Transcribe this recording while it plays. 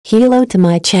Hello to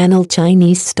my channel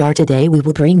Chinese Star. Today we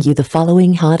will bring you the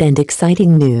following hot and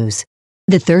exciting news.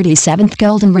 The 37th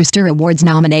Golden Rooster Awards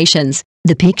nominations,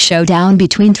 the peak showdown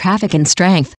between traffic and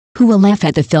strength, who will laugh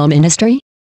at the film industry?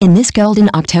 In this golden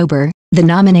October, the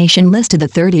nomination list of the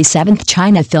 37th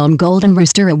China Film Golden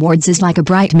Rooster Awards is like a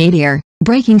bright meteor,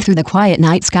 breaking through the quiet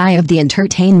night sky of the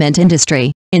entertainment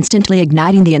industry, instantly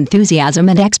igniting the enthusiasm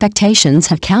and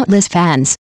expectations of countless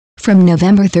fans. From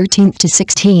November 13th to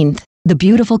 16th, the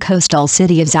beautiful coastal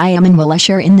city of Xiamen will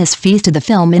usher in this feast of the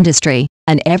film industry,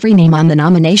 and every name on the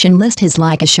nomination list is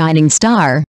like a shining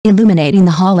star, illuminating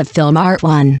the Hall of Film Art.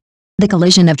 1. The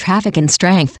collision of traffic and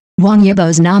strength. Wang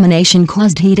Yibo's nomination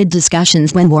caused heated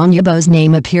discussions when Wang Yibo's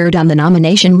name appeared on the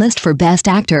nomination list for Best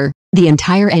Actor. The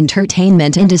entire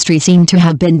entertainment industry seemed to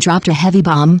have been dropped a heavy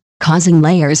bomb, causing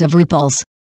layers of ripples.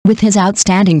 With his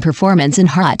outstanding performance in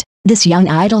Hot, this young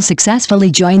idol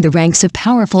successfully joined the ranks of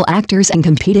powerful actors and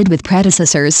competed with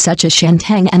predecessors such as Shen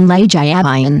Teng and Lei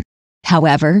Jiabian.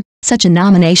 However, such a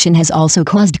nomination has also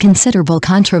caused considerable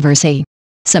controversy.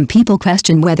 Some people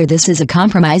question whether this is a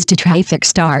compromise to traffic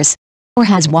stars. Or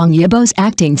has Wang Yibo's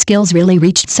acting skills really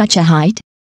reached such a height?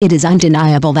 It is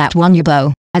undeniable that Wang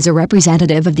Yibo, as a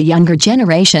representative of the younger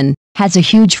generation, has a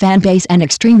huge fan base and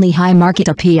extremely high market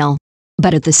appeal.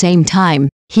 But at the same time,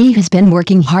 he has been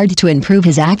working hard to improve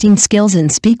his acting skills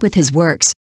and speak with his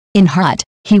works. In Hot,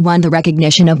 he won the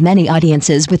recognition of many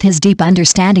audiences with his deep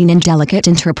understanding and delicate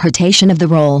interpretation of the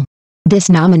role. This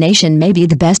nomination may be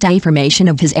the best affirmation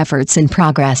of his efforts and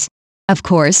progress. Of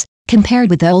course, compared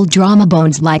with old drama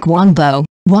bones like Wang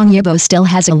Yibo still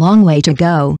has a long way to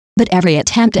go, but every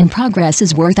attempt and progress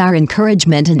is worth our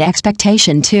encouragement and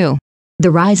expectation too.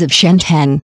 The rise of Shen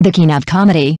Teng, the king of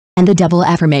comedy, and the double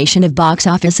affirmation of box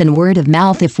office and word of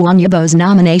mouth. If Wang Yibo's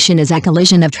nomination is a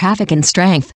collision of traffic and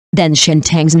strength, then Shen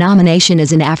Teng's nomination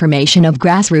is an affirmation of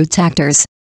grassroots actors.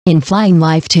 In Flying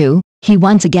Life 2, he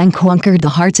once again conquered the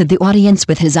hearts of the audience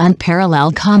with his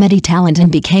unparalleled comedy talent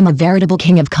and became a veritable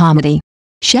king of comedy.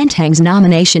 Shen Teng's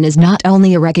nomination is not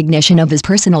only a recognition of his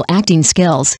personal acting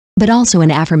skills, but also an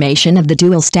affirmation of the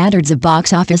dual standards of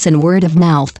box office and word of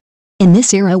mouth. In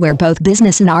this era where both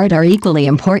business and art are equally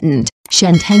important,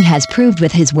 Shen Teng has proved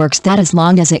with his works that as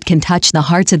long as it can touch the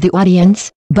hearts of the audience,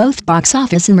 both box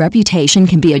office and reputation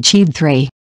can be achieved. 3.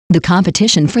 The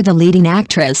competition for the leading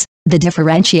actress. The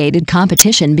differentiated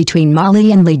competition between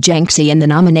Molly and Li Jiangxi in the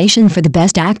nomination for the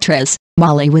Best Actress.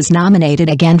 Molly was nominated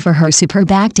again for her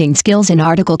superb acting skills in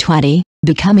Article 20,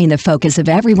 becoming the focus of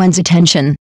everyone's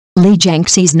attention. Li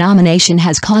Jiangxi's nomination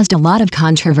has caused a lot of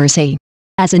controversy.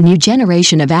 As a new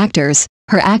generation of actors,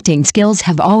 her acting skills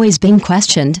have always been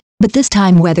questioned, but this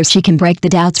time whether she can break the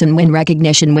doubts and win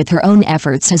recognition with her own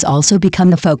efforts has also become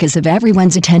the focus of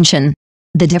everyone's attention.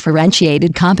 The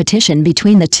differentiated competition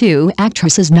between the two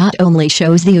actresses not only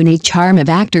shows the unique charm of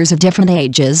actors of different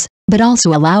ages, but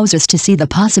also allows us to see the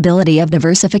possibility of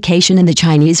diversification in the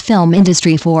Chinese film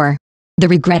industry. 4. The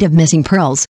regret of missing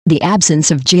pearls. The absence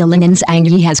of Liying and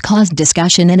Zhao has caused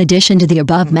discussion. In addition to the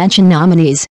above-mentioned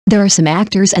nominees, there are some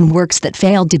actors and works that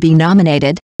failed to be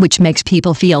nominated, which makes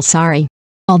people feel sorry.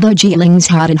 Although Liying's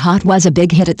Hot and Hot was a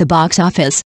big hit at the box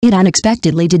office, it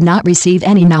unexpectedly did not receive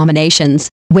any nominations,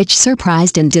 which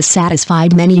surprised and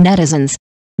dissatisfied many netizens.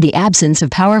 The absence of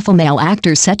powerful male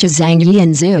actors such as Zhang Yi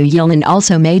and Zhou Yilin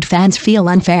also made fans feel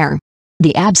unfair.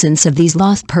 The absence of these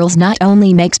lost pearls not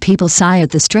only makes people sigh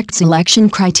at the strict selection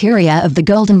criteria of the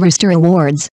Golden Rooster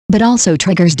Awards, but also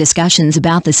triggers discussions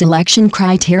about the selection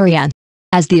criteria.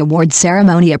 As the awards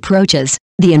ceremony approaches,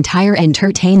 the entire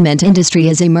entertainment industry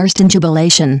is immersed in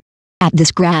jubilation. At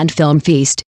this grand film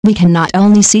feast, we can not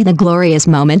only see the glorious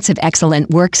moments of excellent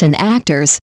works and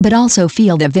actors, but also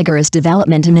feel the vigorous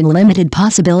development and unlimited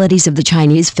possibilities of the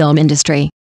Chinese film industry.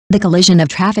 The collision of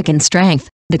traffic and strength,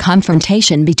 the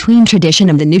confrontation between tradition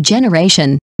and the new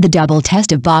generation, the double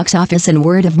test of box office and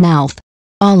word of mouth.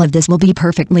 All of this will be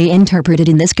perfectly interpreted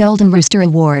in this Golden Rooster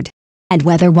Award. And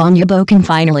whether Wang Yibo can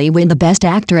finally win the Best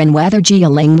Actor and whether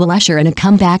Liying will usher in a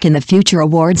comeback in the future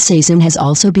awards season has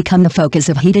also become the focus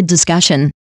of heated discussion.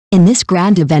 In this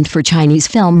grand event for Chinese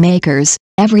filmmakers,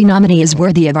 every nominee is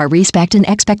worthy of our respect and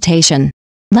expectation.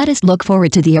 Let us look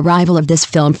forward to the arrival of this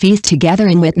film feast together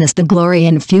and witness the glory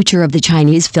and future of the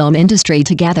Chinese film industry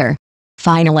together.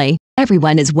 Finally,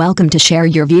 everyone is welcome to share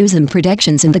your views and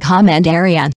predictions in the comment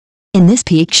area. In this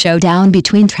peak showdown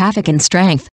between traffic and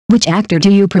strength, which actor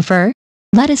do you prefer?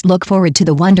 Let us look forward to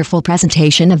the wonderful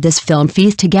presentation of this film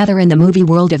feast together in the movie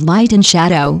world of light and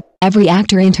shadow. Every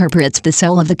actor interprets the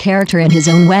soul of the character in his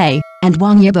own way, and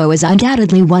Wang Yibo is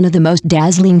undoubtedly one of the most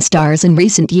dazzling stars in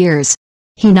recent years.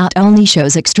 He not only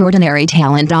shows extraordinary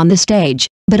talent on the stage,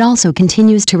 but also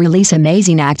continues to release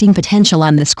amazing acting potential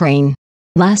on the screen.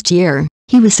 Last year,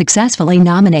 he was successfully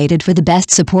nominated for the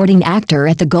Best Supporting Actor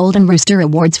at the Golden Rooster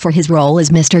Awards for his role as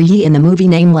Mr. Yi in the movie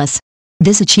Nameless.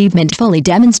 This achievement fully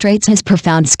demonstrates his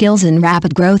profound skills and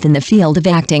rapid growth in the field of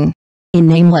acting. In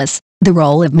Nameless, the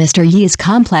role of Mr. Yi is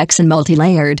complex and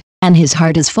multi-layered, and his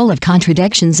heart is full of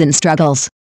contradictions and struggles.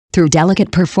 Through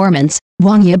delicate performance,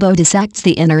 Wang Yibo dissects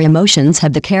the inner emotions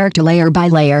of the character layer by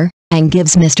layer, and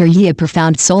gives Mr. Yi a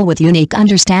profound soul with unique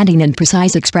understanding and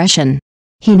precise expression.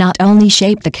 He not only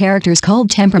shaped the character's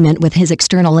cold temperament with his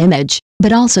external image,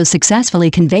 but also successfully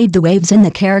conveyed the waves in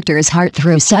the character's heart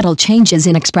through subtle changes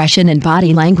in expression and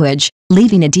body language,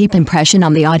 leaving a deep impression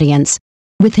on the audience.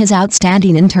 With his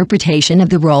outstanding interpretation of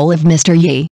the role of Mr.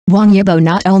 Yi, Wang Yibo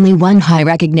not only won high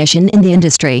recognition in the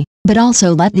industry, but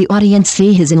also let the audience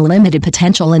see his unlimited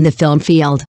potential in the film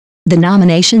field. The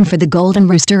nomination for the Golden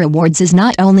Rooster Awards is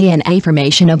not only an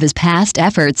affirmation of his past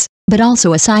efforts, but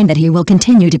also a sign that he will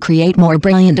continue to create more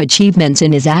brilliant achievements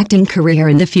in his acting career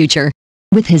in the future.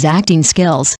 With his acting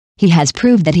skills, he has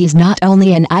proved that he is not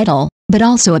only an idol, but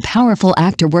also a powerful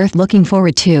actor worth looking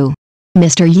forward to.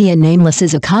 Mr. Yi in Nameless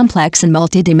is a complex and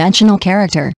multidimensional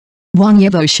character. Wang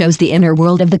Yibo shows the inner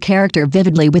world of the character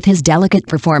vividly with his delicate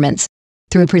performance.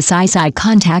 Through precise eye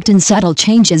contact and subtle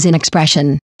changes in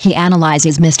expression, he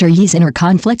analyzes Mr. Yi's inner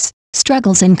conflicts,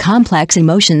 struggles and complex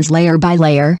emotions layer by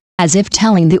layer, as if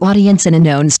telling the audience an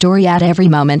unknown story at every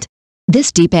moment.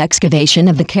 This deep excavation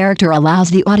of the character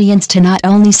allows the audience to not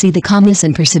only see the calmness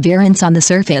and perseverance on the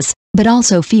surface, but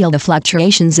also feel the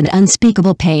fluctuations and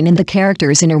unspeakable pain in the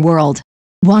character's inner world.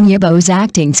 Wang Yibo's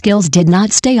acting skills did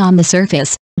not stay on the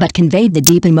surface, but conveyed the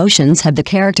deep emotions of the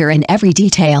character in every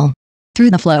detail.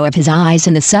 Through the flow of his eyes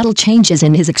and the subtle changes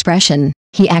in his expression,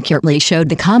 he accurately showed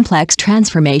the complex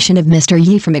transformation of Mr.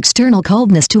 Yi from external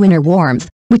coldness to inner warmth,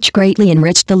 which greatly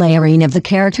enriched the layering of the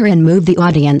character and moved the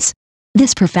audience.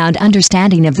 This profound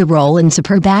understanding of the role and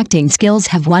superb acting skills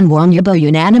have won Wang Yibo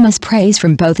unanimous praise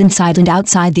from both inside and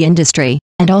outside the industry,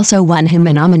 and also won him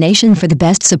a nomination for the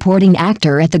Best Supporting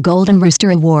Actor at the Golden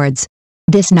Rooster Awards.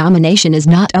 This nomination is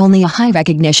not only a high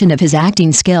recognition of his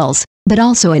acting skills, but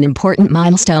also an important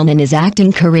milestone in his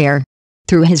acting career.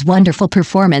 Through his wonderful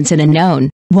performance in Unknown,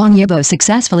 Wang Yibo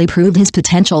successfully proved his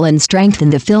potential and strength in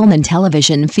the film and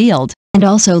television field, and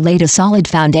also laid a solid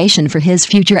foundation for his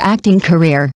future acting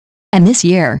career. And this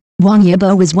year, Wang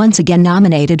Yibo was once again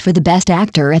nominated for the Best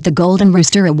Actor at the Golden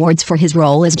Rooster Awards for his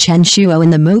role as Chen Shuo in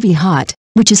the movie Hot,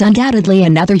 which is undoubtedly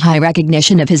another high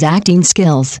recognition of his acting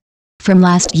skills. From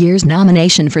last year's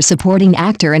nomination for Supporting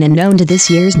Actor in Unknown to this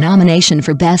year's nomination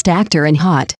for Best Actor in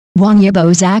Hot, Wang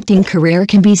Yibo's acting career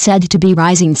can be said to be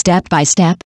rising step by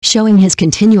step, showing his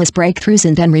continuous breakthroughs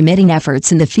and unremitting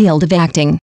efforts in the field of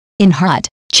acting. In Hot,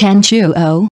 Chen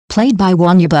Shuo, played by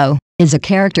Wang Yibo, is a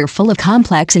character full of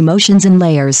complex emotions and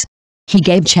layers. He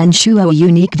gave Chen Shuo a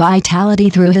unique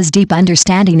vitality through his deep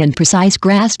understanding and precise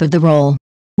grasp of the role.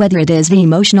 Whether it is the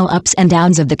emotional ups and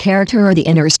downs of the character or the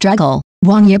inner struggle,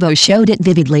 Wang Yibo showed it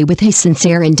vividly with his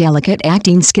sincere and delicate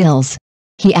acting skills.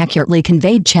 He accurately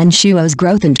conveyed Chen Shuo's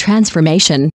growth and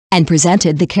transformation, and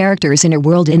presented the character's inner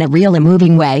world in a real and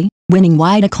moving way, winning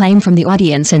wide acclaim from the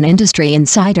audience and industry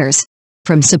insiders.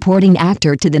 From supporting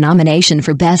actor to the nomination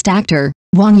for Best Actor,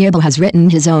 Wang Yibo has written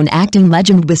his own acting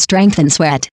legend with strength and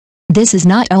sweat. This is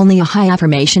not only a high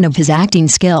affirmation of his acting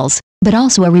skills, but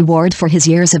also a reward for his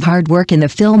years of hard work in the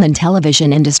film and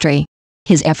television industry.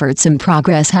 His efforts and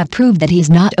progress have proved that he's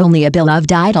not only a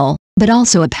beloved idol, but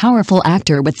also a powerful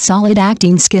actor with solid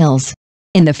acting skills.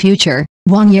 In the future,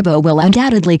 Wang Yibo will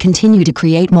undoubtedly continue to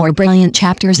create more brilliant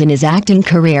chapters in his acting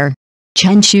career.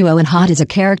 Chen Shuo in Hot is a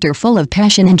character full of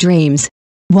passion and dreams.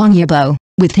 Wang Yibo,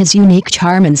 with his unique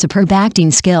charm and superb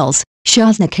acting skills,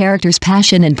 shows the character's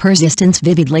passion and persistence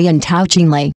vividly and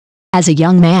touchingly. As a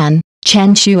young man,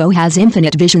 Chen Shuo has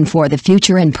infinite vision for the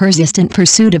future and persistent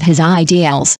pursuit of his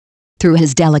ideals. Through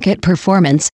his delicate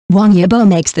performance, Wang Yibo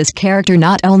makes this character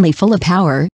not only full of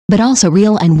power, but also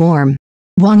real and warm.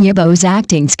 Wang Yibo's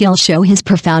acting skills show his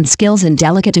profound skills and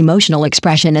delicate emotional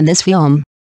expression in this film.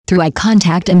 Through eye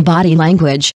contact and body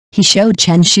language, he showed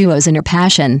Chen Shuo's inner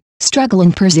passion, struggle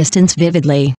and persistence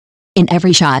vividly. In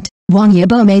every shot, Wang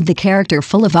Yibo made the character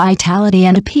full of vitality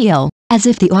and appeal, as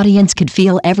if the audience could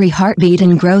feel every heartbeat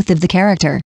and growth of the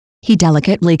character. He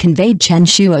delicately conveyed Chen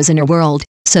Shuo's inner world,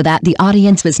 so that the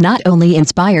audience was not only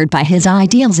inspired by his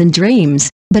ideals and dreams,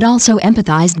 but also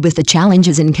empathized with the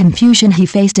challenges and confusion he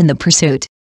faced in the pursuit.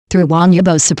 Through Wang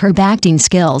Yibo's superb acting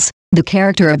skills, the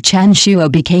character of Chen Shuo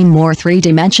became more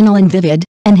three-dimensional and vivid,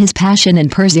 and his passion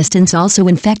and persistence also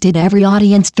infected every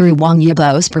audience through Wang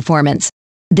Yibo's performance.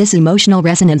 This emotional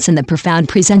resonance and the profound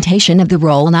presentation of the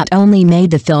role not only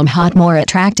made the film hot more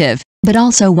attractive, but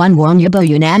also won Wang Yibo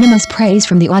unanimous praise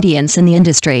from the audience and the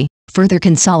industry, further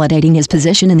consolidating his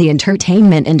position in the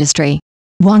entertainment industry.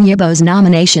 Wang Yibo's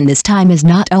nomination this time is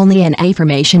not only an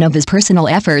affirmation of his personal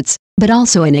efforts, but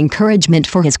also an encouragement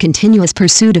for his continuous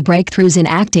pursuit of breakthroughs in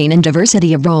acting and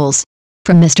diversity of roles.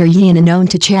 From Mr. Yi Unknown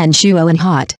to Chen Shuo and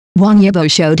Hot, Wang Yibo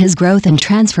showed his growth and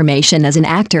transformation as an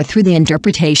actor through the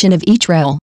interpretation of each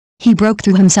role. He broke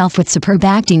through himself with superb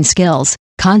acting skills,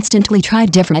 constantly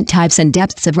tried different types and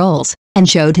depths of roles, and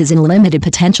showed his unlimited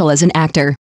potential as an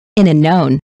actor. In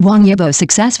Unknown, Wang Yibo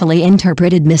successfully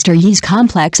interpreted Mr. Yi's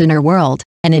complex inner world,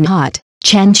 and in Hot,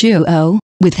 Chen Shuo,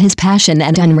 with his passion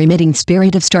and unremitting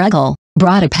spirit of struggle,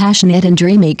 brought a passionate and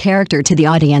dreamy character to the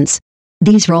audience.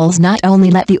 These roles not only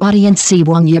let the audience see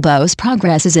Wang Yibo's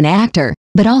progress as an actor,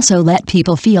 but also let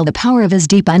people feel the power of his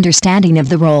deep understanding of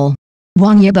the role.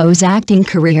 Wang Yibo's acting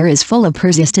career is full of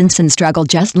persistence and struggle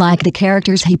just like the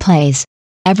characters he plays.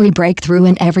 Every breakthrough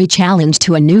and every challenge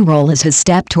to a new role is his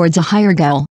step towards a higher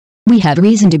goal. We have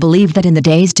reason to believe that in the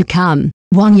days to come,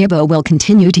 Wang Yibo will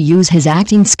continue to use his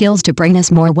acting skills to bring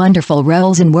us more wonderful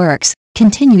roles and works,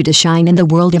 continue to shine in the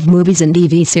world of movies and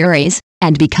TV series,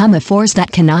 and become a force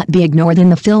that cannot be ignored in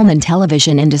the film and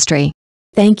television industry.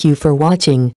 Thank you for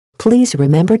watching. Please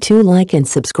remember to like and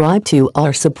subscribe to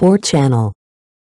our support channel.